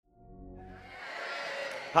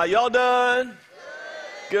How y'all doing?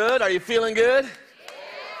 Good. Are you feeling good?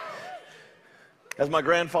 As my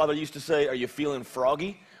grandfather used to say, are you feeling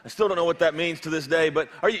froggy? I still don't know what that means to this day, but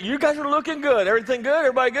you guys are looking good. Everything good?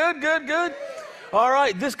 Everybody good? Good, good? All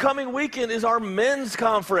right, this coming weekend is our men's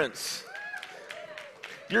conference.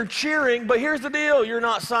 You're cheering, but here's the deal. You're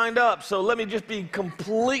not signed up. So let me just be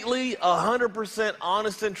completely 100%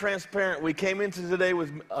 honest and transparent. We came into today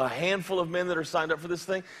with a handful of men that are signed up for this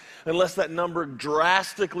thing. Unless that number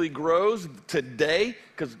drastically grows today,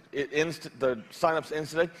 because the sign-ups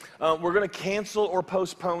ends today, we're going to cancel or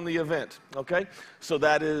postpone the event, okay? So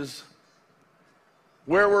that is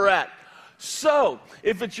where we're at. So,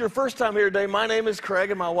 if it's your first time here today, my name is Craig,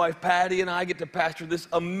 and my wife Patty and I get to pastor this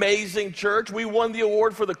amazing church. We won the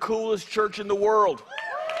award for the coolest church in the world.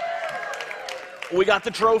 We got the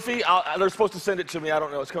trophy. They're supposed to send it to me. I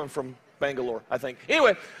don't know. It's coming from Bangalore, I think.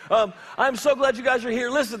 Anyway, I'm so glad you guys are here.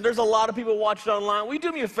 Listen, there's a lot of people watching online. Will you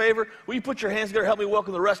do me a favor? Will you put your hands together, help me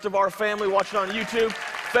welcome the rest of our family watching on YouTube,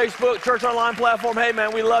 Facebook, Church Online platform. Hey,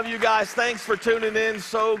 man, we love you guys. Thanks for tuning in.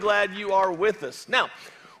 So glad you are with us. Now,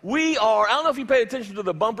 I don't know if you paid attention to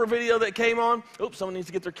the bumper video that came on. Oops, someone needs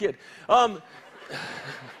to get their kid.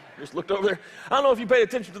 Just looked over there. I don't know if you paid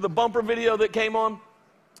attention to the bumper video that came on,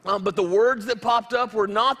 but the words that popped up were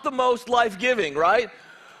not the most life-giving, right?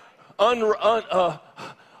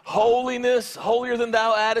 Holiness, holier than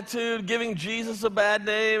thou attitude, giving Jesus a bad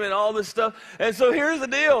name, and all this stuff. And so here's the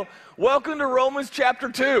deal. Welcome to Romans chapter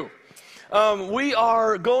 2. We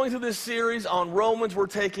are going through this series on Romans. We're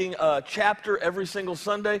taking a chapter every single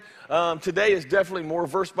Sunday. Today is definitely more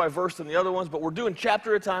verse by verse than the other ones, but we're doing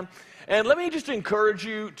chapter at a time. And let me just encourage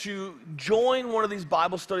you to join one of these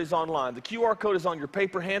Bible studies online. The QR code is on your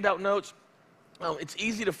paper handout notes. It's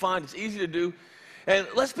easy to find. It's easy to do. And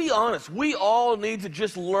let's be honest, we all need to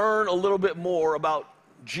just learn a little bit more about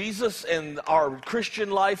Jesus and our Christian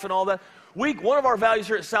life and all that. One of our values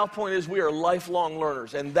here at South Point is we are lifelong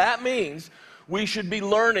learners, and that means we should be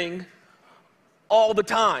learning all the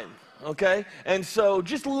time, okay? And so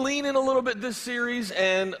just lean in a little bit this series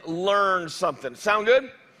and learn something. Sound good?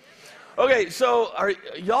 Okay, so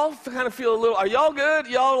y'all kind of feel are y'all good?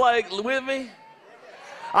 Y'all like with me?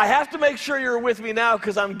 I have to make sure you're with me now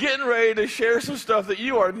because I'm getting ready to share some stuff that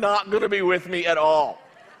you are not going to be with me at all.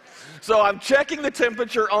 So I'm checking the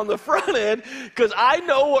temperature on the front end because I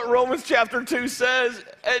know what Romans chapter 2 says,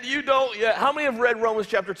 and you don't yet. How many have read Romans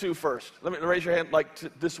chapter 2 first? Let me raise your hand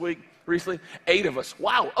this week, recently. 8 of us.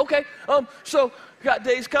 Wow, okay. So got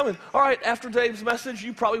days coming. All right, after Dave's message,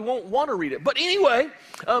 you probably won't want to read it. But anyway,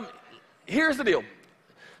 here's the deal.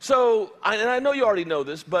 So, and I know you already know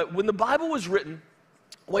this, but when the Bible was written,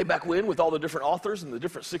 way back when, with all the different authors and the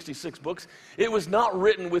different 66 books, it was not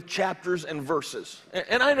written with chapters and verses.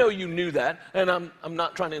 And I know you knew that, and I'm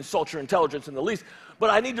not trying to insult your intelligence in the least, but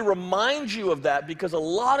I need to remind you of that because a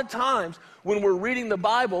lot of times when we're reading the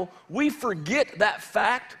Bible, we forget that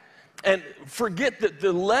fact and forget that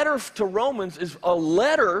the letter to Romans is a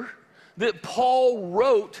letter that Paul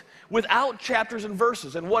wrote without chapters and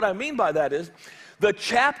verses. And what I mean by that is, the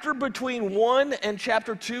chapter between 1 and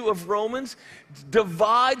chapter 2 of Romans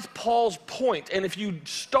divides Paul's point. And if you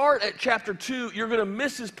start at chapter 2, you're going to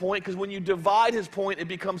miss his point because when you divide his point, it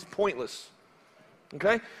becomes pointless.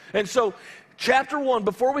 Okay? And so chapter 1,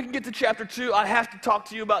 before we can get to chapter 2, I have to talk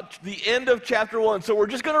to you about the end of chapter 1. So we're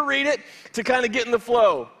just going to read it to kind of get in the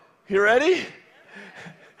flow. You ready?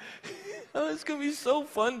 Oh, it's going to be so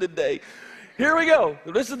fun today. Here we go.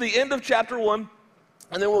 This is the end of chapter 1,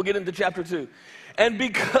 and then we'll get into chapter 2. And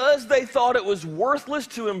because they thought it was worthless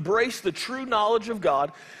to embrace the true knowledge of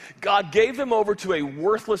God, God gave them over to a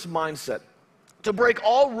worthless mindset, to break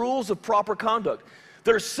all rules of proper conduct.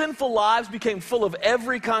 Their sinful lives became full of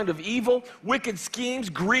every kind of evil, wicked schemes,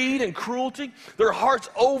 greed, and cruelty. Their hearts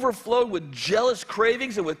overflowed with jealous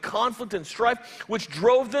cravings and with conflict and strife, which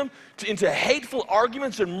drove them into hateful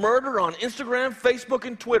arguments and murder on Instagram, Facebook,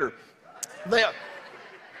 and Twitter.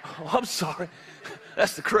 I'm sorry.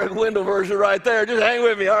 That's the Craig Wendel version right there. Just hang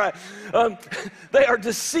with me, all right. They are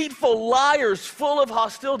deceitful liars full of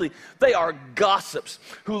hostility. They are gossips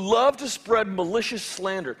who love to spread malicious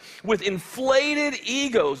slander with inflated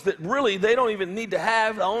egos that really they don't even need to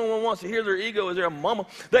have. The only one who wants to hear their ego is their mama.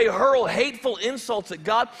 They hurl hateful insults at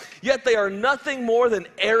God, yet they are nothing more than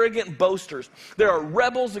arrogant boasters. They are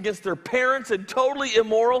rebels against their parents and totally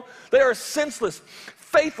immoral. They are senseless,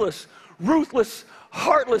 faithless, ruthless,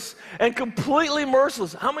 heartless, and completely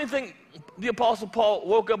merciless. How many think the Apostle Paul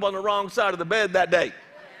woke up on the wrong side of the bed that day?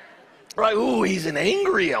 Right? Ooh, he's an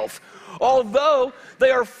angry elf. Although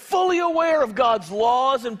they are fully aware of God's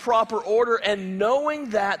laws and proper order, and knowing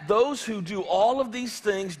that those who do all of these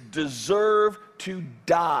things deserve to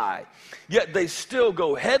die. Yet they still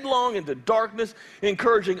go headlong into darkness,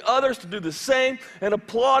 encouraging others to do the same and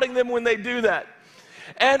applauding them when they do that.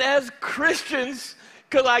 And as Christians,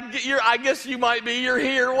 because I guess you might be, you're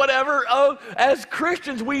here, whatever. Oh, as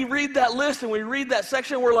Christians, we read that list and we read that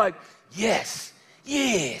section, and we're like, yes,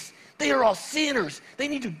 yes. They are all sinners. They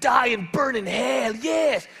need to die and burn in hell.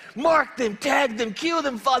 Yes. Mark them, tag them, kill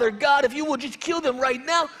them, Father God. If you will just kill them right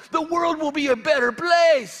now, the world will be a better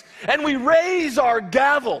place. And we raise our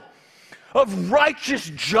gavel of righteous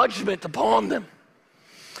judgment upon them.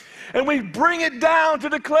 And we bring it down to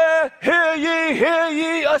declare, hear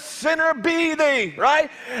ye, a sinner be thee, right?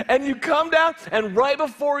 And you come down, and right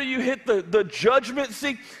before you hit the judgment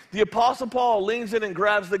seat, the Apostle Paul leans in and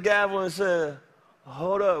grabs the gavel and says,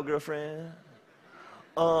 hold up, girlfriend.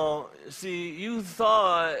 See, you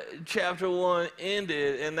thought chapter 1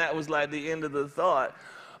 ended, and that was like the end of the thought.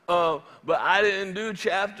 But I didn't do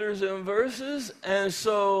chapters and verses, and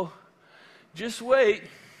so just wait.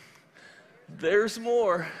 There's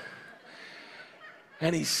more.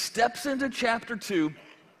 And he steps into chapter 2,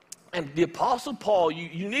 and the Apostle Paul,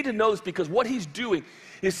 you need to know this, because what he's doing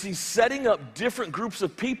is he's setting up different groups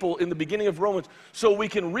of people in the beginning of Romans so we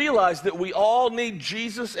can realize that we all need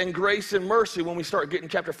Jesus and grace and mercy when we start getting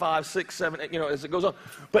chapter 5, 6, 7, as it goes on.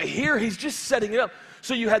 But here he's just setting it up.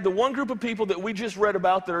 So you had the one group of people that we just read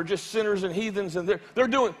about that are just sinners and heathens, and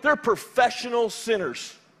they're professional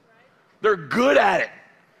sinners. They're good at it,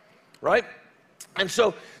 right? And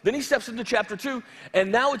so then he steps into chapter 2,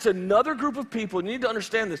 and now it's another group of people. You need to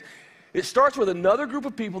understand this. It starts with another group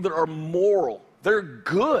of people that are moral. They're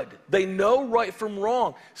good. They know right from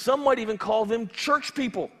wrong. Some might even call them church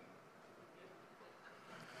people.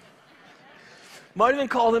 Might even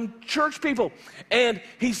call them church people. And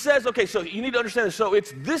he says, okay, so you need to understand this. So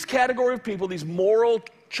it's this category of people, these moral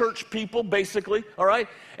church people, basically, all right?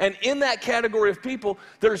 And in that category of people,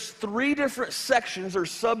 there's 3 different sections or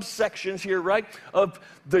subsections here, right, of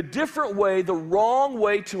the different way, the wrong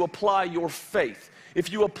way to apply your faith. If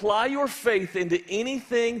you apply your faith into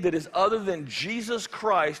anything that is other than Jesus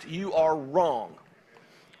Christ, you are wrong.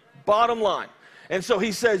 Bottom line. And so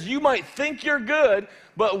he says, you might think you're good,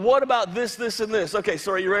 but what about this, this, and this? Okay,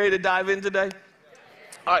 so are you ready to dive in today?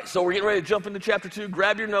 All right, so we're getting ready to jump into chapter 2.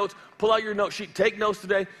 Grab your notes, pull out your note sheet, take notes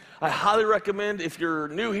today. I highly recommend, if you're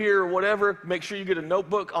new here or whatever, make sure you get a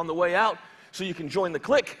notebook on the way out so you can join the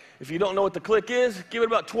clique. If you don't know what the clique is, give it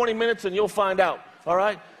about 20 minutes and you'll find out, all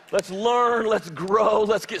right? Let's learn, let's grow,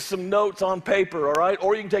 let's get some notes on paper, all right?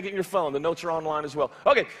 Or you can take it in your phone. The notes are online as well.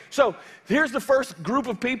 Okay, so here's the first group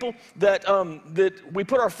of people that we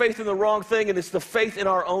put our faith in the wrong thing, and it's the faith in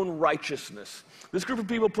our own righteousness. This group of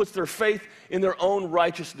people puts their faith in their own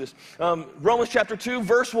righteousness. Romans chapter 2,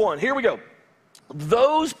 verse 1. Here we go.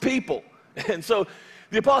 Those people, and so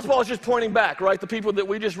the Apostle Paul is just pointing back, right? The people that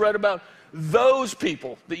we just read about, those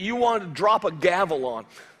people that you want to drop a gavel on,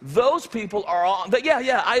 those people are on,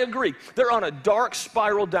 I agree. They're on a dark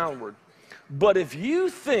spiral downward. But if you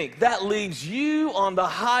think that leaves you on the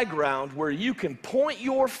high ground where you can point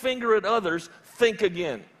your finger at others, think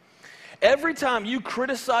again. Every time you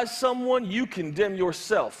criticize someone, you condemn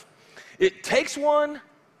yourself. It takes one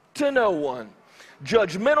to know one.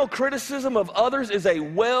 Judgmental criticism of others is a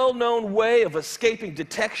well-known way of escaping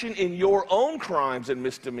detection in your own crimes and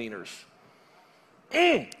misdemeanors.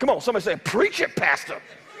 Come on, somebody say, preach it, Pastor.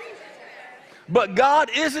 But God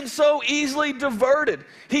isn't so easily diverted.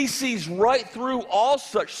 He sees right through all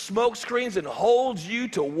such smoke screens and holds you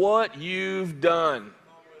to what you've done.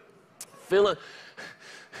 Pull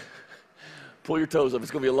your toes up.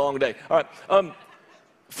 It's going to be a long day. All right.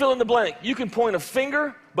 Fill in the blank. You can point a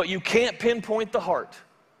finger, but you can't pinpoint the heart.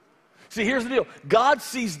 See, here's the deal. God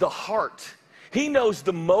sees the heart. He knows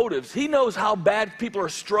the motives. He knows how bad people are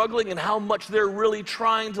struggling and how much they're really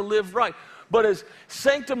trying to live right. But as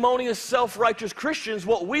sanctimonious, self-righteous Christians,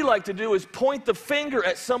 what we like to do is point the finger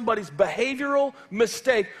at somebody's behavioral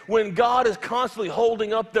mistake when God is constantly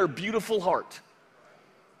holding up their beautiful heart.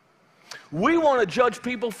 We want to judge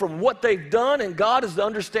people from what they've done, and God is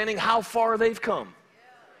understanding how far they've come.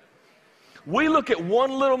 We look at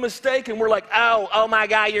one little mistake and we're like, oh my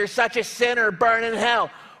God, you're such a sinner, burn in hell.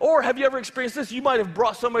 Or have you ever experienced this? You might have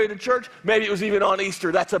brought somebody to church. Maybe it was even on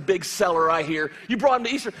Easter. That's a big seller, I hear. You brought them to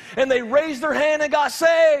Easter, and they raised their hand and got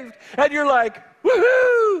saved. And you're like,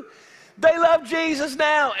 woohoo! They love Jesus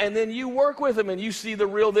now. And then you work with them, and you see the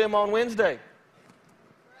real them on Wednesday.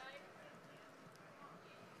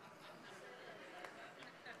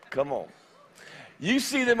 Come on. You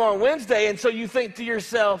see them on Wednesday, and so you think to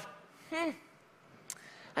yourself,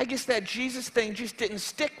 I guess that Jesus thing just didn't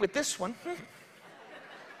stick with this one.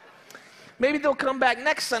 Maybe they'll come back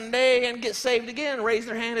next Sunday and get saved again and raise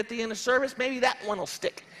their hand at the end of service. Maybe that one will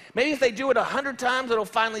stick. Maybe if they do it 100 times, it'll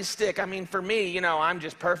finally stick. I mean, for me, I'm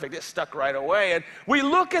just perfect. It stuck right away. And we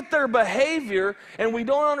look at their behavior, and we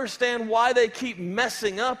don't understand why they keep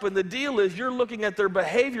messing up. And the deal is you're looking at their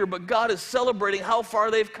behavior, but God is celebrating how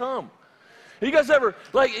far they've come. You guys ever,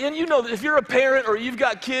 and if you're a parent or you've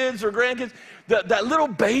got kids or grandkids, that little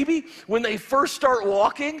baby, when they first start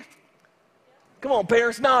walking, come on,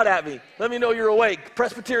 parents, nod at me. Let me know you're awake.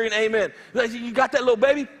 Presbyterian, amen. You got that little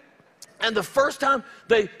baby, and the first time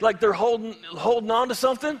they're holding on to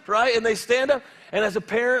something, right? And they stand up, and as a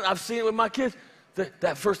parent, I've seen it with my kids,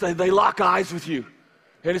 that first they lock eyes with you.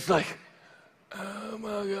 And it's like, oh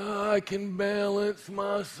my God, I can balance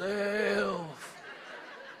myself.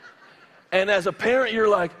 And as a parent, you're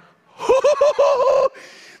like,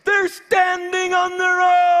 they're standing on their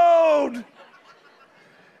own. And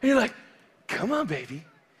you're like, come on, baby.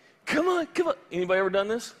 Come on. Anybody ever done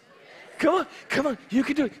this? Come on, you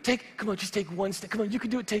can do it. Just take one step. Come on, you can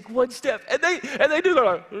do it. Take one step. And they do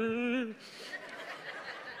that.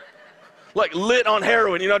 Like lit on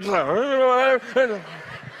heroin, just like.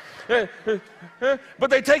 But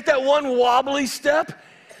they take that one wobbly step,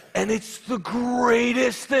 and it's the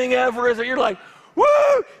greatest thing ever. Is it? You're like, woo,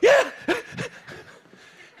 yeah.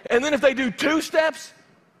 And then if they do 2 steps,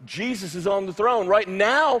 Jesus is on the throne. Right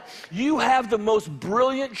now, you have the most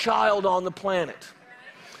brilliant child on the planet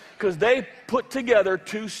because they put together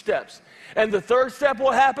 2 steps. And the 3rd step,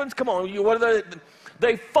 what happens? Come on,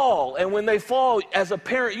 they fall. And when they fall, as a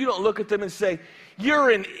parent, you don't look at them and say, you're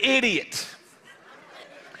an idiot.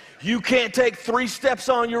 You can't take 3 steps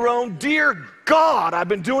on your own. Dear God, I've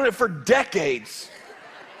been doing it for decades.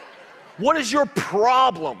 What is your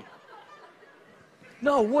problem?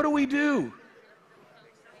 No, what do?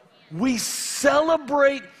 We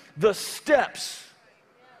celebrate the steps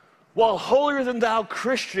while holier-than-thou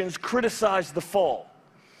Christians criticize the fall.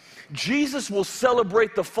 Jesus will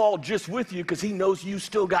celebrate the fall just with you because he knows you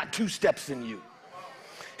still got 2 steps in you.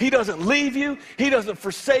 He doesn't leave you. He doesn't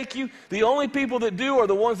forsake you. The only people that do are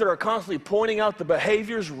the ones that are constantly pointing out the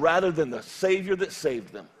behaviors rather than the Savior that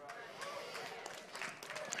saved them.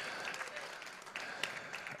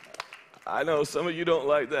 I know some of you don't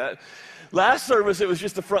like that. Last service, it was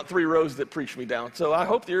just the front 3 rows that preached me down. So I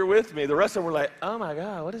hope that you're with me. The rest of them were like, oh my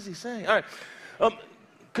God, what is he saying? All right.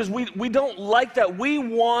 Because we don't like that. We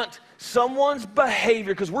want someone's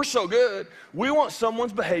behavior, because we're so good, we want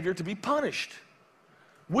someone's behavior to be punished.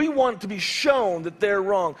 We want to be shown that they're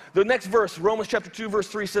wrong. The next verse, Romans chapter 2, verse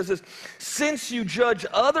 3 says this, since you judge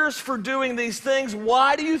others for doing these things,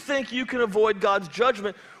 why do you think you can avoid God's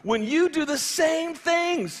judgment when you do the same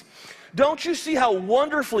things? Don't you see how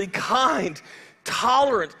wonderfully kind,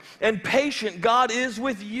 tolerant, and patient God is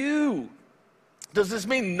with you? Does this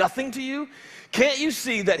mean nothing to you? Can't you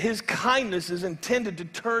see that his kindness is intended to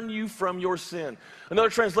turn you from your sin? Another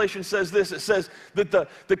translation says this. It says that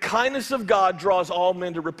the kindness of God draws all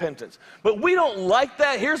men to repentance. But we don't like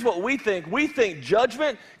that. Here's what we think. We think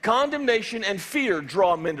judgment, condemnation, and fear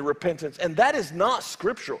draw men to repentance. And that is not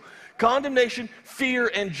scriptural. Condemnation, fear,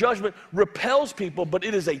 and judgment repels people, but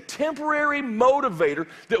it is a temporary motivator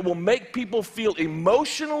that will make people feel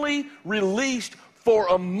emotionally released for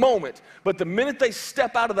a moment. But the minute they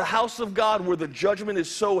step out of the house of God where the judgment is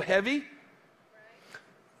so heavy,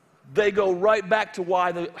 they go right back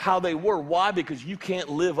to how they were. Why? Because you can't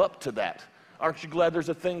live up to that. Aren't you glad there's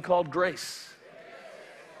a thing called grace?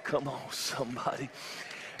 Come on, somebody.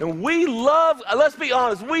 And we love, let's be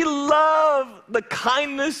honest, we love the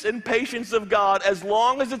kindness and patience of God as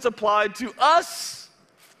long as it's applied to us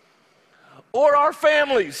or our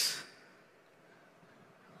families.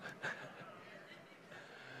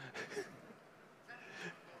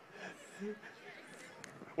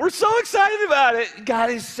 We're so excited about it. God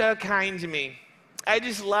is so kind to me. I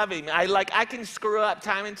just love him. I can screw up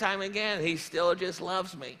time and time again. He still just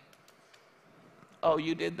loves me. Oh,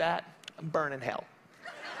 you did that? I'm burning hell.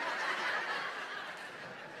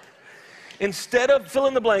 Instead of, fill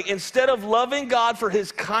in the blank, instead of loving God for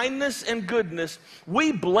his kindness and goodness,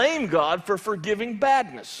 we blame God for forgiving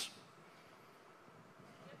badness.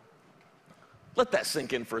 Let that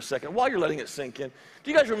sink in for a second. While you're letting it sink in, do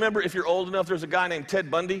you guys remember, if you're old enough, there's a guy named Ted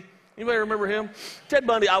Bundy? Anybody remember him? Ted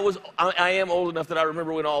Bundy, I am old enough that I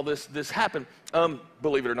remember when all this happened,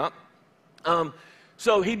 believe it or not.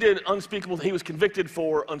 So he was convicted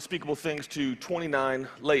for unspeakable things to 29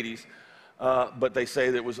 ladies. But they say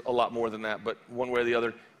that it was a lot more than that. But one way or the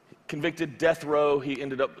other, convicted, death row. He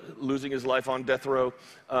ended up losing his life on death row.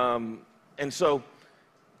 And so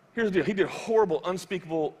here's the deal. He did horrible,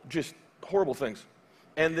 unspeakable, just horrible things.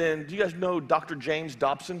 And then, do you guys know Dr. James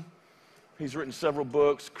Dobson? He's written several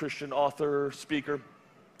books, Christian author, speaker.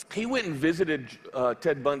 He went and visited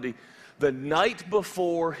Ted Bundy the night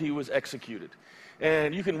before he was executed.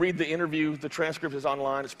 And you can read the interview. The transcript is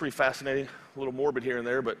online. It's pretty fascinating. A little morbid here and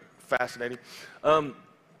there, but fascinating.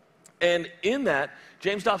 And in that,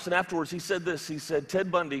 James Dobson afterwards, he said this. He said,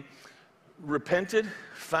 Ted Bundy repented,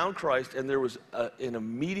 found Christ, and there was an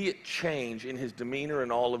immediate change in his demeanor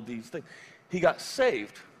and all of these things. He got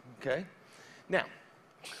saved, okay? Now,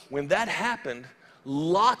 when that happened,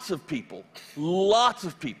 lots of people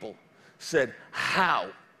said, how?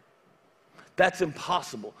 That's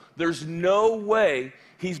impossible. There's no way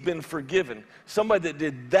he's been forgiven. Somebody that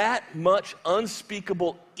did that much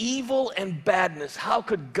unspeakable evil and badness, how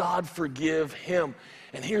could God forgive him?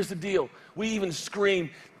 And here's the deal. We even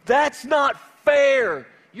scream, that's not fair.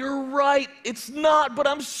 You're right, it's not, but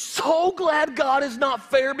I'm so glad God is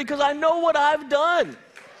not fair because I know what I've done.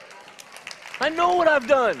 I know what I've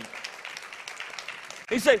done.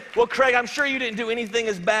 You say, well, Craig, I'm sure you didn't do anything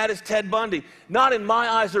as bad as Ted Bundy. Not in my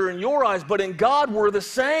eyes or in your eyes, but in God, we're the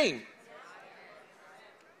same.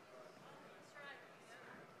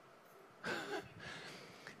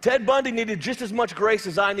 Ted Bundy needed just as much grace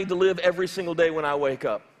as I need to live every single day when I wake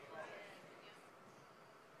up.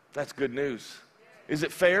 That's good news. Is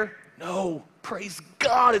it fair? No. Praise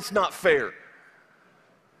God, it's not fair.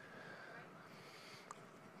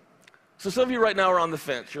 So some of you right now are on the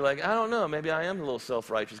fence. You're like, I don't know, maybe I am a little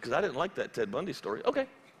self-righteous because I didn't like that Ted Bundy story. Okay.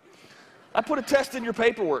 I put a test in your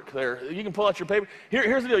paperwork there. You can pull out your paper.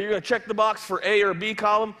 Here's the deal. You're going to check the box for A or B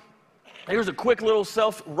column. Here's a quick little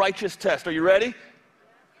self-righteous test. Are you ready?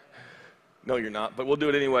 No, you're not, but we'll do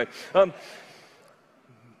it anyway.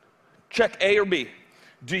 Check A or B.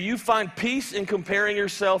 Do you find peace in comparing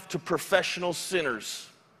yourself to professional sinners?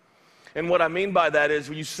 And what I mean by that is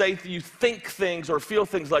when you think things or feel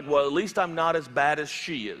things like, well, at least I'm not as bad as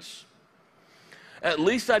she is. At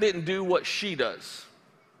least I didn't do what she does.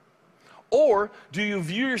 Or do you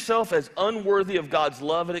view yourself as unworthy of God's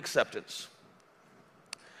love and acceptance?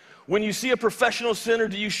 When you see a professional sinner,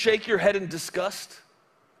 do you shake your head in disgust?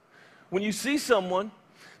 When you see someone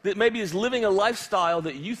that maybe is living a lifestyle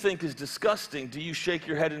that you think is disgusting, do you shake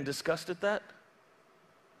your head in disgust at that?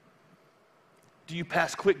 Do you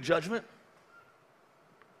pass quick judgment?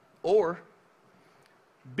 Or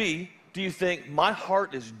B, do you think my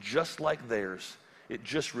heart is just like theirs? It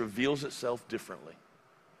just reveals itself differently.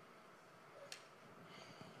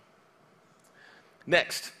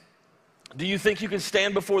 Next, do you think you can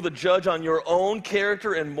stand before the judge on your own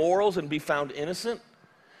character and morals and be found innocent?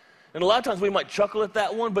 And a lot of times we might chuckle at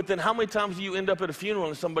that one, but then how many times do you end up at a funeral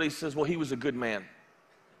and somebody says, well, he was a good man?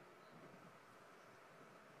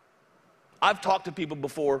 I've talked to people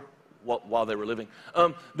before, while they were living,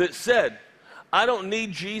 that said, I don't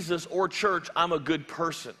need Jesus or church, I'm a good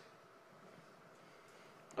person.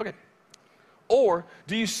 Okay. Or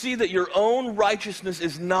do you see that your own righteousness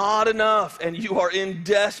is not enough and you are in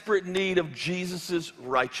desperate need of Jesus'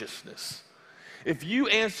 righteousness? If you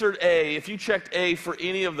answered A, if you checked A for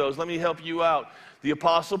any of those, let me help you out. The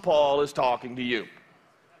Apostle Paul is talking to you.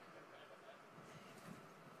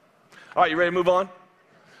 All right, you ready to move on?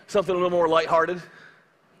 Something a little more lighthearted?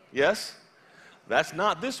 Yes? That's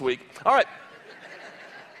not this week. All right.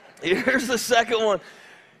 Here's the second one.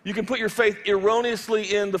 You can put your faith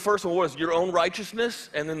erroneously in the first one. What is it? Your own righteousness.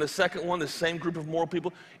 And then the second one, the same group of moral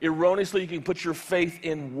people. Erroneously, you can put your faith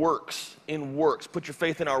in works. In works. Put your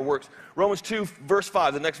faith in our works. Romans 2, verse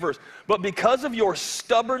 5, the next verse. But because of your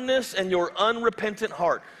stubbornness and your unrepentant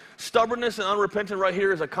heart. Stubbornness and unrepentant right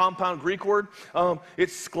here is a compound Greek word.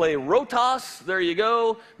 It's sklerotos. There you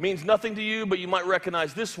go. Means nothing to you, but you might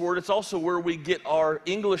recognize this word. It's also where we get our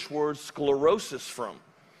English word sclerosis from.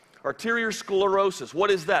 Arterial sclerosis.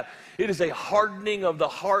 What is that? It is a hardening of the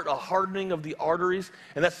heart, a hardening of the arteries,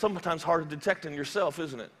 and that's sometimes hard to detect in yourself,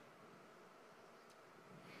 isn't it?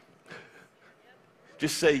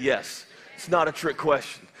 Just say yes. It's not a trick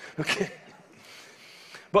question. Okay.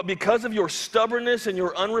 But because of your stubbornness and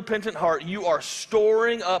your unrepentant heart, you are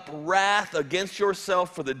storing up wrath against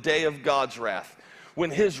yourself for the day of God's wrath,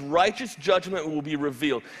 when his righteous judgment will be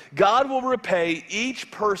revealed. God will repay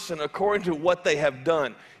each person according to what they have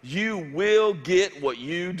done. You will get what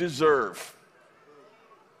you deserve.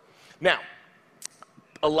 Now,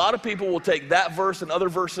 a lot of people will take that verse and other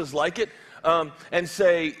verses like it and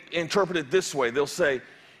say, interpret it this way. They'll say,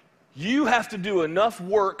 you have to do enough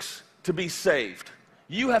works to be saved.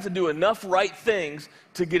 You have to do enough right things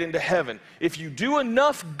to get into heaven. If you do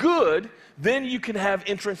enough good, then you can have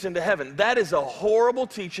entrance into heaven. That is a horrible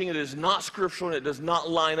teaching. It is not scriptural, and it does not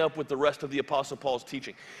line up with the rest of the Apostle Paul's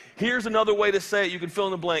teaching. Here's another way to say it. You can fill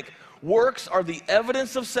in the blank. Works are the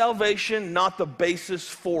evidence of salvation, not the basis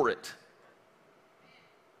for it.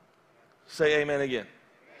 Say amen again.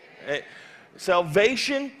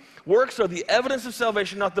 Salvation, works are the evidence of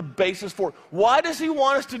salvation, not the basis for it. Why does he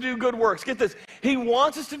want us to do good works? Get this. He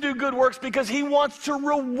wants us to do good works because he wants to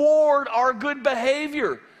reward our good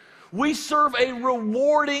behavior. We serve a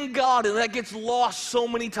rewarding God, and that gets lost so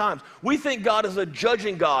many times. We think God is a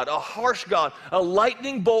judging God, a harsh God, a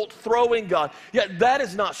lightning bolt throwing God. Yet that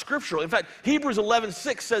is not scriptural. In fact, Hebrews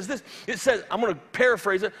 11:6 says this. It says, I'm going to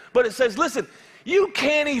paraphrase it, but it says, listen, you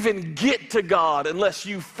can't even get to God unless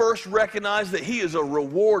you first recognize that he is a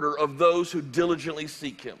rewarder of those who diligently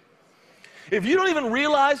seek him. If you don't even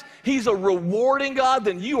realize he's a rewarding God,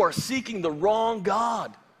 then you are seeking the wrong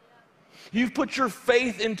God. You've put your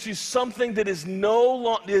faith into something that is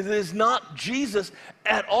not Jesus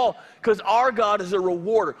at all, because our God is a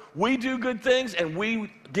rewarder. We do good things and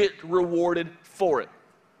we get rewarded for it.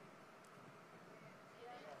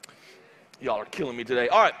 Y'all are killing me today.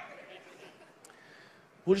 All right.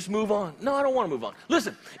 We'll just move on. No, I don't want to move on.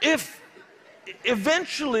 Listen, if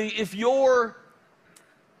your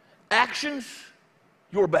actions,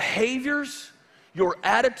 your behaviors, your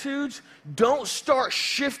attitudes don't start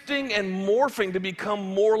shifting and morphing to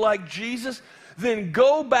become more like Jesus, then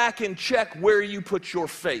go back and check where you put your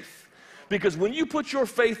faith. Because when you put your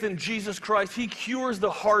faith in Jesus Christ, he cures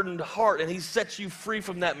the hardened heart and he sets you free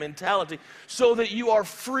from that mentality so that you are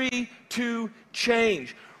free to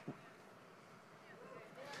change.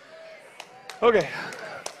 Okay.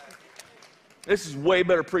 This is way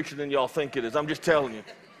better preaching than y'all think it is. I'm just telling you.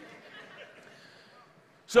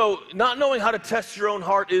 So not knowing how to test your own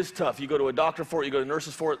heart is tough. You go to a doctor for it, you go to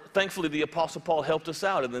nurses for it. Thankfully, the Apostle Paul helped us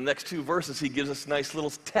out. In the next 2 verses, he gives us nice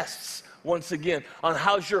little tests once again on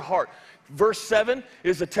how's your heart. Verse 7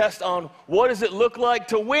 is a test on what does it look like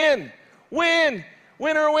to win. Win.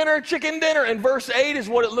 Winner, winner, chicken dinner. And verse 8 is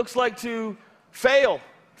what it looks like to fail.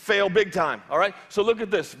 Fail big time. All right? So look at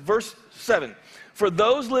this. Verse 7. For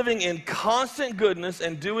those living in constant goodness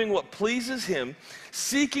and doing what pleases him,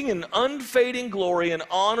 seeking an unfading glory and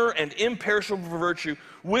honor and imperishable virtue,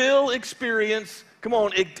 will experience, come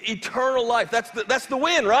on, eternal life. That's the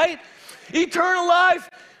win, right? Eternal life,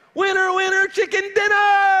 winner, winner, chicken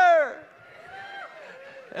dinner.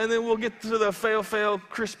 And then we'll get to the fail,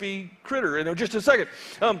 crispy critter in just a second.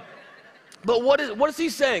 But what is he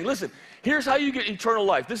saying? Listen. Here's how you get eternal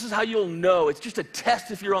life. This is how you'll know. It's just a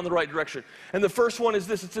test if you're on the right direction. And the first one is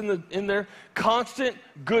this. It's in there. Constant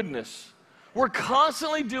goodness. We're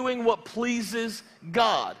constantly doing what pleases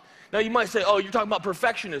God. Now you might say, oh, you're talking about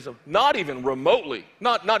perfectionism. Not even remotely.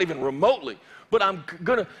 Not even remotely. But I'm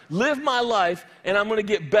going to live my life and I'm going to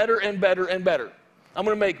get better and better and better. I'm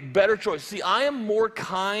going to make better choices. See, I am more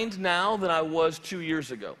kind now than I was 2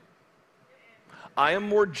 years ago. I am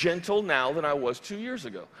more gentle now than I was 2 years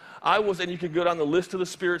ago. And you can go down the list of the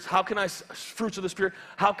spirits. Fruits of the Spirit.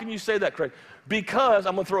 How can you say that, Craig? Because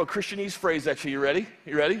I'm going to throw a Christianese phrase at you. You ready?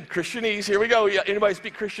 You ready? Christianese. Here we go. Anybody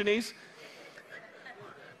speak Christianese?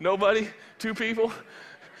 Nobody? 2 people?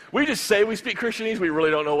 We just say we speak Christianese. We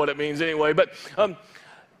really don't know what it means anyway. But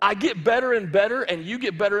I get better and better, and you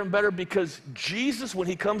get better and better because Jesus, when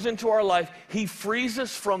he comes into our life, he frees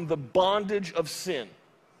us from the bondage of sin.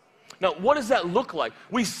 Now, what does that look like?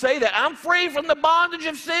 We say that, I'm free from the bondage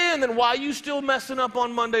of sin, then why are you still messing up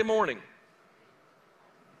on Monday morning?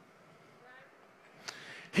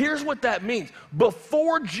 Here's what that means.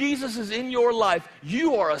 Before Jesus is in your life,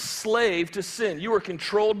 you are a slave to sin. You are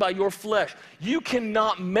controlled by your flesh. You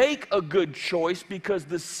cannot make a good choice because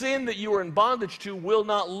the sin that you are in bondage to will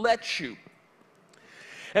not let you.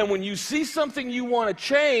 And when you see something you want to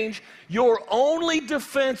change, your only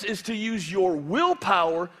defense is to use your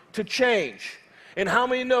willpower to change. And how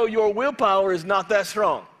many know your willpower is not that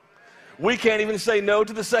strong? We can't even say no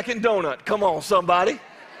to the second donut. Come on, somebody.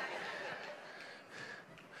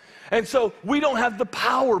 And so we don't have the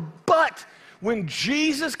power. But when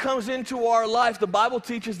Jesus comes into our life, the Bible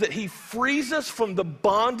teaches that he frees us from the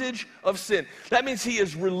bondage of sin. That means he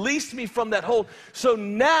has released me from that hold. So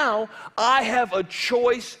now I have a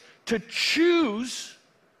choice to choose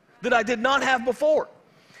that I did not have before.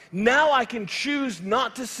 Now I can choose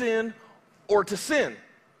not to sin or to sin.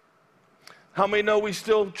 How many know we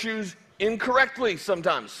still choose incorrectly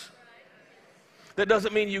sometimes? That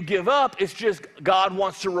doesn't mean you give up. It's just God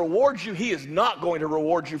wants to reward you. He is not going to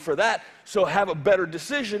reward you for that. So have a better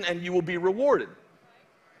decision and you will be rewarded.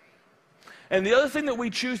 And the other thing that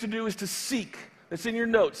we choose to do is to seek. That's in your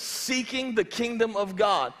notes. Seeking the kingdom of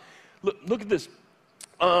God. Look at this.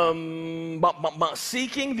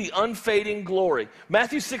 Seeking the unfading glory.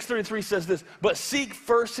 Matthew 6:33 says this, but seek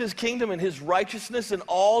first his kingdom and his righteousness, and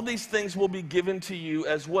all these things will be given to you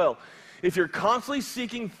as well. If you're constantly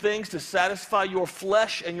seeking things to satisfy your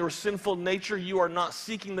flesh and your sinful nature, you are not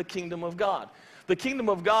seeking the kingdom of God. The kingdom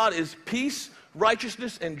of God is peace,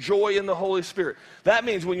 righteousness, and joy in the Holy Spirit. That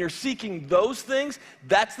means when you're seeking those things,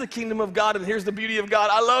 that's the kingdom of God. And here's the beauty of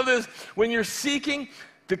God. I love this. When you're seeking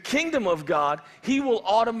the kingdom of God, he will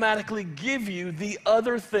automatically give you the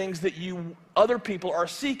other things that other people are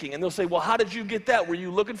seeking. And they'll say, well, how did you get that? Were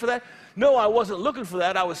you looking for that? No, I wasn't looking for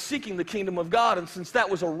that. I was seeking the kingdom of God. And since that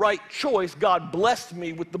was a right choice, God blessed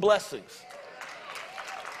me with the blessings.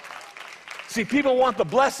 See, people want the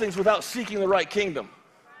blessings without seeking the right kingdom.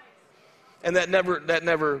 And that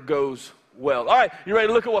never goes well. All right, you ready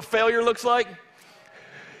to look at what failure looks like?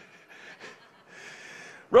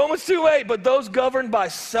 Romans 2:8, but those governed by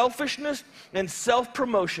selfishness and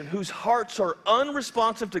self-promotion, whose hearts are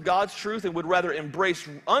unresponsive to God's truth and would rather embrace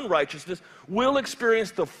unrighteousness, will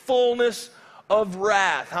experience the fullness of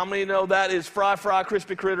wrath. How many know that is fry,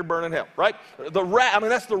 crispy critter, burn in hell, right? The wrath,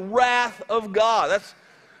 that's the wrath of God. That's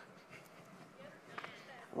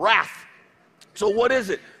wrath. So what is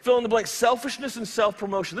it? Fill in the blank. Selfishness and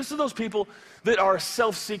self-promotion. This is those people that are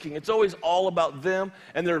self-seeking. It's always all about them,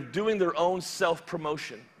 and they're doing their own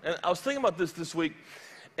self-promotion. And I was thinking about this week,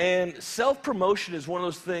 and self-promotion is one of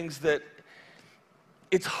those things that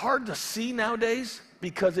it's hard to see nowadays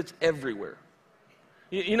because it's everywhere.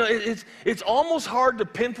 You know, it's almost hard to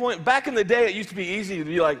pinpoint. Back in the day, it used to be easy to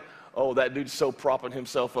be like, oh, that dude's so propping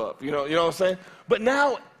himself up. You know what I'm saying? But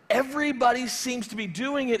now, everybody seems to be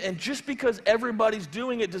doing it, and just because everybody's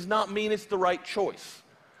doing it does not mean it's the right choice.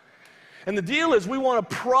 And the deal is we want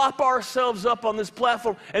to prop ourselves up on this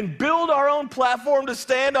platform and build our own platform to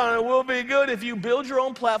stand on. It will be good if you build your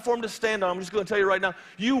own platform to stand on. I'm just going to tell you right now,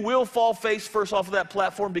 you will fall face first off of that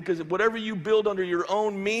platform, because whatever you build under your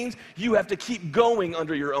own means, you have to keep going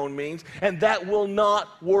under your own means, and that will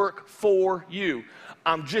not work for you.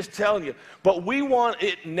 I'm just telling you. But we want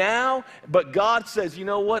it now, but God says, you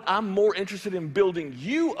know what? I'm more interested in building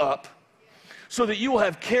you up so that you will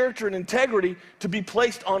have character and integrity to be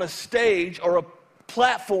placed on a stage or a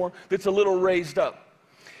platform that's a little raised up.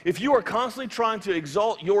 If you are constantly trying to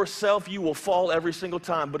exalt yourself, you will fall every single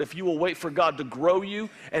time. But if you will wait for God to grow you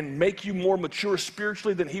and make you more mature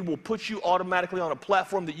spiritually, then he will put you automatically on a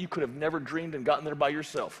platform that you could have never dreamed and gotten there by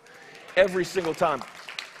yourself. Every single time.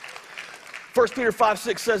 1 Peter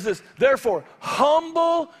 5:6 says this, therefore,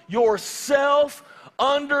 humble yourself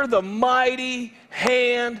under the mighty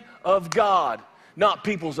hand of God. Not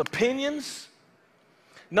people's opinions,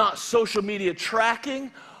 not social media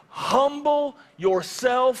tracking. Humble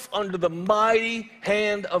yourself under the mighty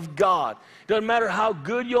hand of God. Doesn't matter how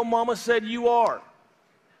good your mama said you are.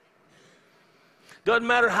 Doesn't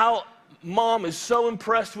matter how mom is so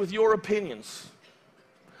impressed with your opinions.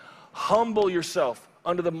 Humble yourself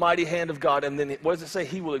under the mighty hand of God, and then what does it say?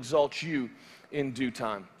 He will exalt you in due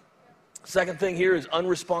time. Second thing here is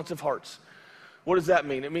unresponsive hearts. What does that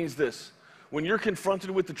mean? It means this. When you're confronted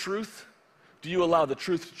with the truth, do you allow the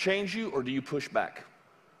truth to change you, or do you push back?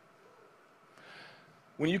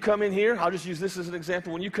 When you come in here, I'll just use this as an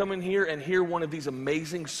example. When you come in here and hear one of these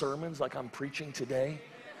amazing sermons like I'm preaching today,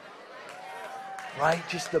 right?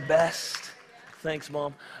 Just the best. Thanks,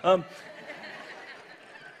 Mom.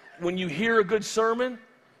 When you hear a good sermon,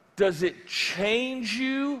 does it change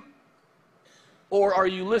you, or are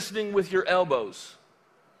you listening with your elbows?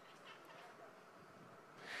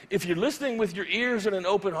 If you're listening with your ears and an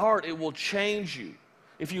open heart, it will change you.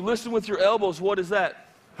 If you listen with your elbows, what is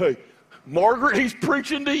that? Hey, Margaret, he's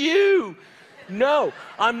preaching to you. No,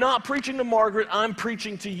 I'm not preaching to Margaret, I'm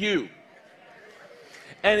preaching to you.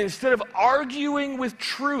 And instead of arguing with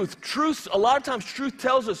truth, a lot of times truth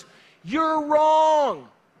tells us, you're wrong.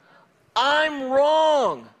 I'm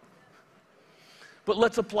wrong. But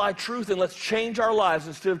let's apply truth and let's change our lives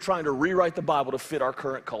instead of trying to rewrite the Bible to fit our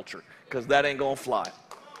current culture, because that ain't going to fly.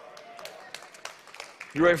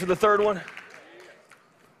 You ready for the third one?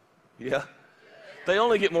 Yeah. They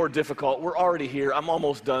only get more difficult. We're already here. I'm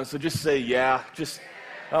almost done, so just say yeah.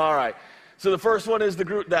 All right. So the first one is the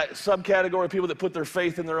group, that subcategory of people that put their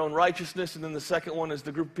faith in their own righteousness, and then the second one is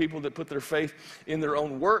the group of people that put their faith in their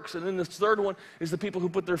own works, and then the third one is the people who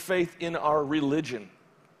put their faith in our religion,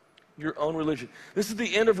 your own religion. This is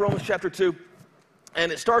the end of Romans chapter 2,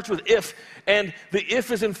 and it starts with if, and the if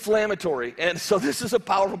is inflammatory, and so this is a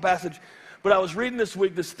powerful passage. But I was reading this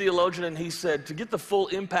week this theologian, and he said, to get the full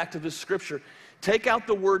impact of this scripture, take out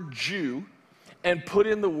the word Jew and put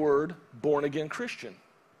in the word born again Christian.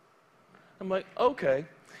 I'm like, okay.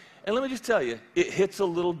 And let me just tell you, it hits a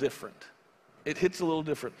little different. It hits a little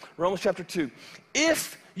different. Romans chapter 2.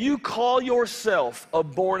 If you call yourself a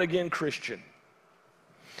born again Christian,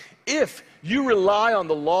 if you rely on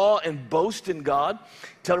the law and boast in God,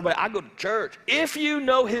 tell everybody, I go to church. If you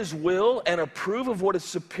know his will and approve of what is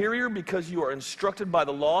superior because you are instructed by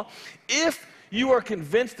the law, if you are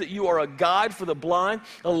convinced that you are a guide for the blind,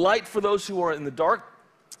 a light for those who are in the dark,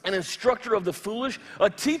 an instructor of the foolish, a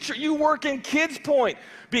teacher, you work in Kids Point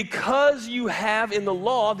because you have in the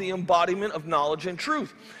law the embodiment of knowledge and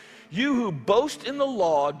truth. You who boast in the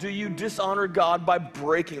law, do you dishonor God by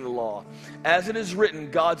breaking the law? As it is written,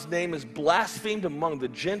 God's name is blasphemed among the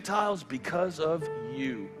Gentiles because of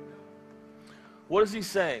you. What is he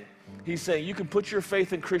saying? He's saying you can put your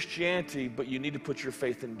faith in Christianity, but you need to put your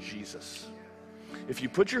faith in Jesus. If you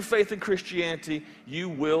put your faith in Christianity,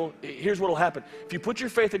 here's what will happen. If you put your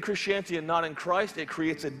faith in Christianity and not in Christ, it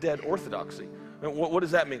creates a dead orthodoxy. And what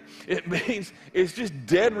does that mean? It means it's just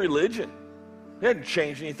dead religion. It hadn't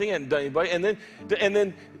changed anything, it hadn't done anybody. And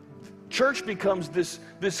then church becomes this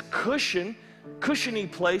cushiony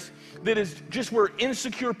place that is just where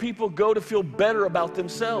insecure people go to feel better about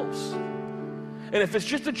themselves. And if it's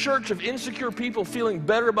just a church of insecure people feeling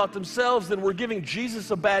better about themselves, then we're giving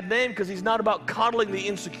Jesus a bad name, because he's not about coddling the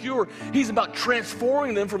insecure. He's about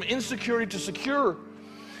transforming them from insecurity to secure,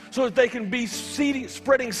 so that they can be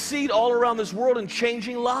spreading seed all around this world and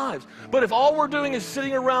changing lives. But if all we're doing is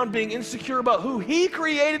sitting around being insecure about who he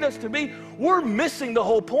created us to be, we're missing the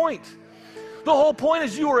whole point. The whole point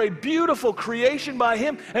is you are a beautiful creation by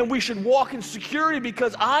him, and we should walk in security,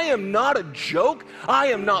 because I am not a joke. I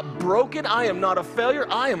am not broken. I am not a failure.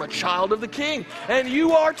 I am a child of the King, and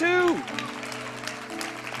you are too.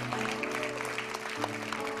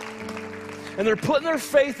 And they're putting their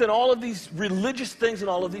faith in all of these religious things and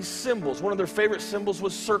all of these symbols. One of their favorite symbols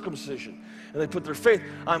was circumcision. And they put their faith,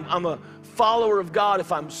 I'm a follower of God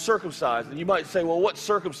if I'm circumcised. And you might say, well, what's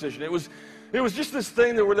circumcision? It was just this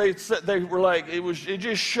thing that where they were like, it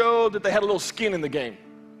just showed that they had a little skin in the game.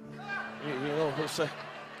 You know what I'm saying?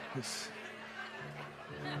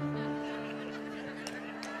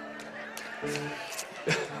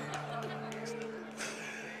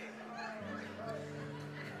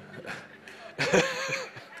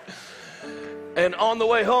 And on the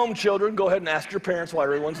way home, children, go ahead and ask your parents why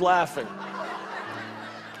everyone's laughing.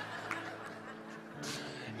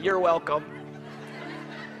 You're welcome.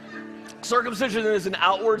 Circumcision is an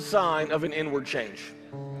outward sign of an inward change.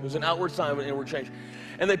 It was an outward sign of an inward change.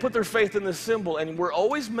 And they put their faith in this symbol, and we're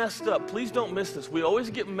always messed up. Please don't miss this. We always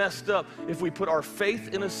get messed up if we put our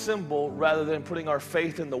faith in a symbol rather than putting our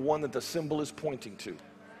faith in the one that the symbol is pointing to.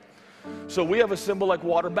 So we have a symbol like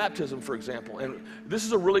water baptism, for example, and this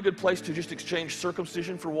is a really good place to just exchange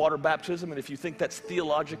circumcision for water baptism. And if you think that's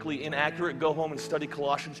theologically inaccurate, go home and study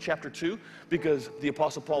Colossians chapter 2, because the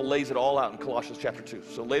Apostle Paul lays it all out in Colossians chapter 2.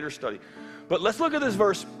 So later study. But let's look at this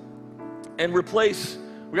verse and replace.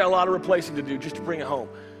 We got a lot of replacing to do just to bring it home.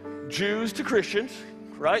 Jews to Christians,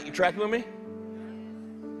 right? You tracking with me?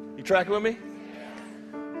 You tracking with me?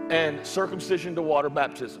 And circumcision to water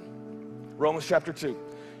baptism. Romans chapter 2.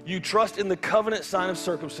 You trust in the covenant sign of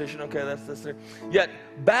circumcision. Okay, that's there. Yet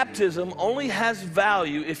baptism only has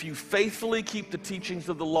value if you faithfully keep the teachings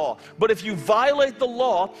of the law. But if you violate the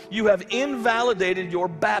law, you have invalidated your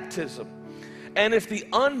baptism. And if the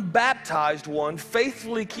unbaptized one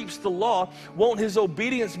faithfully keeps the law, won't his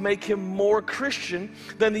obedience make him more Christian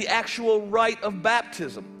than the actual rite of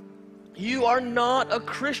baptism? You are not a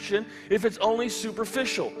Christian if it's only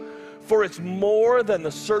superficial. For it's more than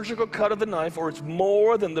the surgical cut of the knife, or it's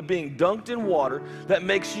more than the being dunked in water that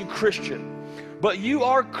makes you Christian. But you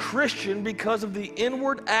are Christian because of the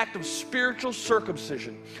inward act of spiritual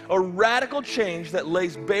circumcision, a radical change that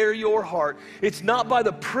lays bare your heart. It's not by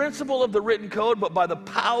the principle of the written code, but by the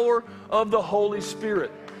power of the Holy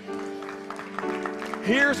Spirit.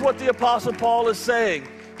 Here's what the Apostle Paul is saying.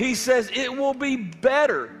 He says it will be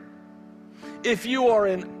better if you are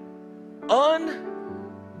an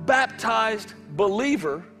unbaptized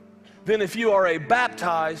believer than if you are a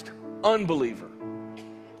baptized unbeliever.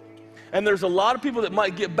 And there's a lot of people that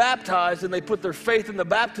might get baptized and they put their faith in the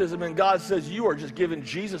baptism, and God says you are just giving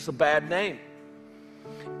Jesus a bad name.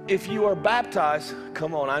 If you are baptized,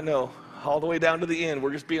 come on, I know, all the way down to the end,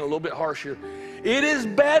 we're just being a little bit harsh here. It is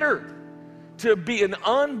better to be an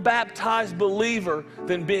unbaptized believer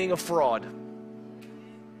than being a fraud.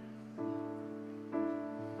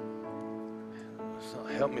 So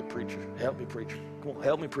help me, preacher. Help me, preacher. Come on,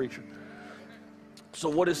 help me, preacher. So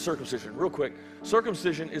what is circumcision? Real quick,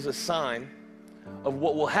 circumcision is a sign of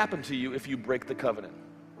what will happen to you if you break the covenant,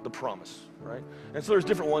 the promise, right? And so there's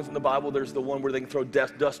different ones in the Bible. There's the one where they can throw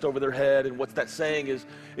dust over their head, and what that's saying is,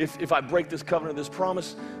 if I break this covenant, this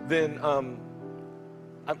promise, then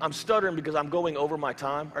I'm stuttering because I'm going over my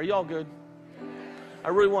time. Are y'all good? I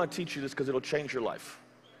really want to teach you this because it'll change your life.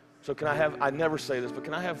 So can I have, I never say this, but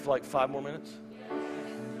can I have like 5 more minutes?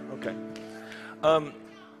 Okay.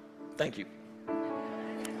 Thank you.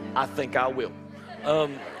 I think I will.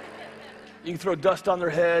 You can throw dust on their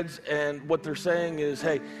heads, and what they're saying is,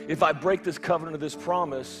 hey, if I break this covenant or this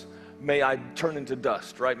promise, may I turn into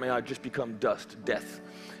dust, right? May I just become dust, death.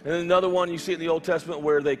 And then another one you see in the Old Testament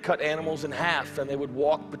where they cut animals in half, and they would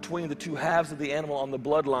walk between the two halves of the animal on the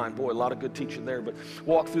bloodline. Boy, a lot of good teaching there, but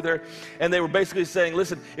walk through there. And they were basically saying,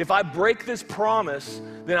 listen, if I break this promise,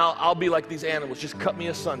 then I'll be like these animals. Just cut me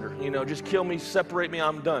asunder, just kill me, separate me,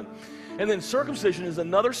 I'm done. And then circumcision is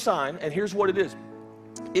another sign, and here's what it is.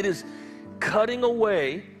 It is cutting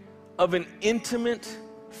away of an intimate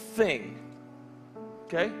thing,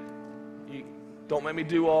 okay? Don't make me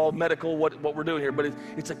do all medical what we're doing here, but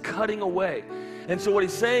it's a cutting away. And so what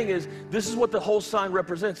he's saying is, this is what the whole sign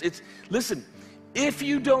represents. Listen, if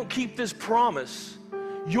you don't keep this promise,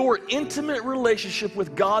 your intimate relationship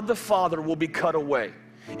with God the Father will be cut away.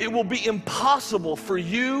 It will be impossible for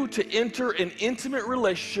you to enter an intimate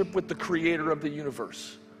relationship with the Creator of the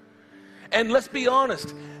universe. And let's be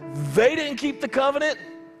honest, they didn't keep the covenant,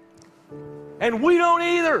 and we don't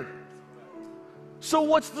either. So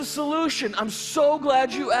what's the solution? I'm so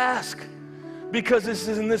glad you asked, because this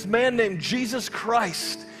is in this man named Jesus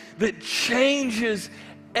Christ that changes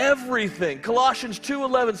everything. Colossians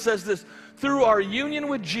 2:11 says this, through our union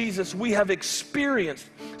with Jesus, we have experienced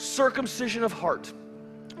circumcision of heart.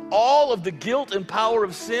 All of the guilt and power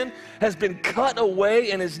of sin has been cut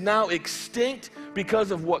away and is now extinct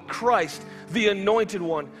because of what Christ, the Anointed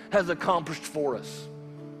One, has accomplished for us.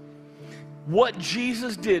 What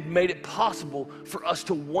Jesus did made it possible for us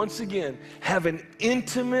to once again have an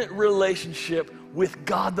intimate relationship with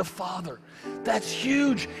God the Father. That's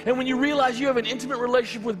huge. And when you realize you have an intimate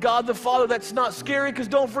relationship with God the Father, that's not scary, because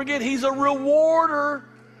don't forget, He's a rewarder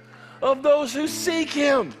of those who seek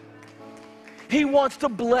Him. He wants to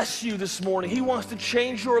bless you this morning. He wants to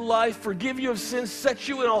change your life, forgive you of sins, set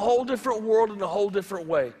you in a whole different world in a whole different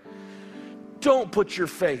way. Don't put your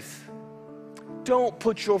faith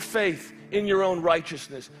in your own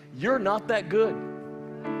righteousness. You're not that good,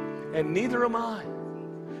 and neither am I.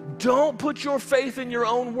 Don't put your faith in your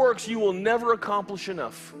own works. You will never accomplish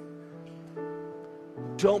enough.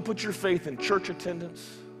 Don't put your faith in church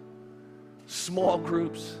attendance, small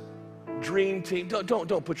groups, dream team.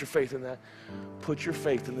 Don't put your faith in that. Put your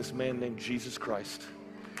faith in this man named Jesus Christ,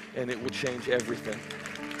 and it will change everything.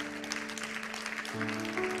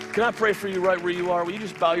 Can I pray for you right where you are? Will you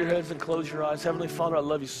just bow your heads and close your eyes? Heavenly Father, I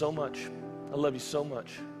love you so much. I love you so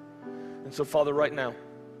much. And so, Father, right now,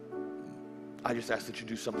 I just ask that you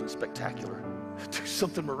do something spectacular. Do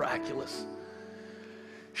something miraculous.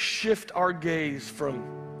 Shift our gaze from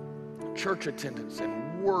church attendance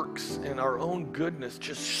and works and our own goodness.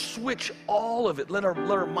 Just switch all of it. Let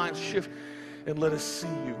our minds shift and let us see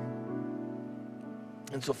you.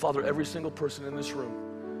 And so, Father, every single person in this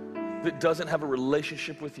room that doesn't have a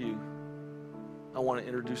relationship with you, I want to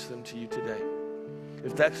introduce them to you today.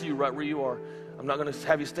 If that's you right where you are, I'm not going to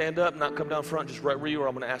have you stand up, not come down front, just right where you are.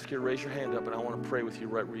 I'm going to ask you to raise your hand up, and I want to pray with you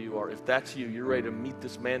right where you are. If that's you, you're ready to meet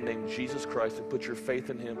this man named Jesus Christ and put your faith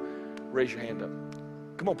in Him, raise your hand up.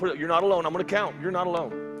 Come on, put it up. You're not alone. I'm going to count. You're not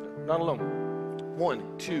alone. Not alone.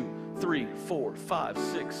 1, 2, 3, 4, 5,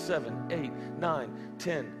 6, 7, 8, 9,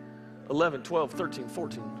 10, 11, 12, 13,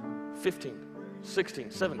 14, 15, 16,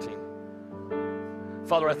 17.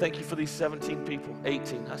 Father, I thank you for these 17 people.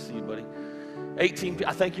 18. I see you, buddy. 18.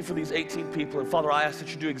 I thank you for these 18 people. And Father, I ask that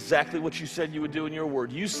you do exactly what you said you would do in your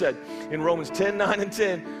word. You said in Romans 10, 9, and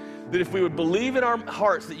 10 that if we would believe in our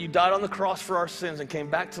hearts that you died on the cross for our sins and came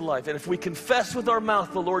back to life, and if we confess with our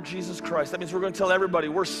mouth the Lord Jesus Christ, that means we're going to tell everybody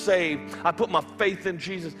we're saved. I put my faith in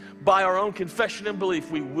Jesus. By our own confession and belief,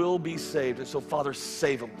 we will be saved. And so, Father,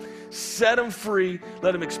 save them. Set them free.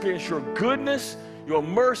 Let them experience your goodness, your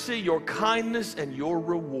mercy, your kindness, and your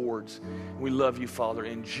rewards. We love you, Father.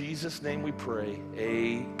 In Jesus' name we pray.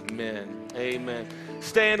 Amen. Amen.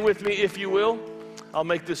 Stand with me if you will. I'll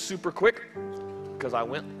make this super quick because I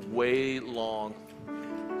went way long.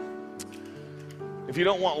 If you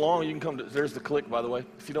don't want long, you can come to, there's the click, by the way.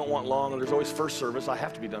 If you don't want long, and there's always first service, I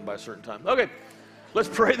have to be done by a certain time. Okay, let's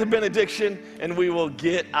pray the benediction, and we will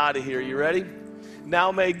get out of here. You ready?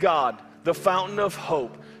 Now may God, the fountain of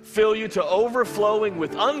hope, fill you to overflowing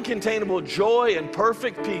with uncontainable joy and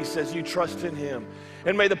perfect peace as you trust in him.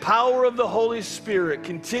 And may the power of the Holy Spirit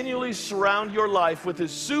continually surround your life with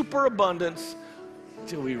his superabundance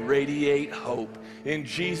till we radiate hope. In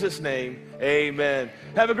Jesus' name, amen.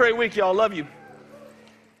 Have a great week, y'all. Love you.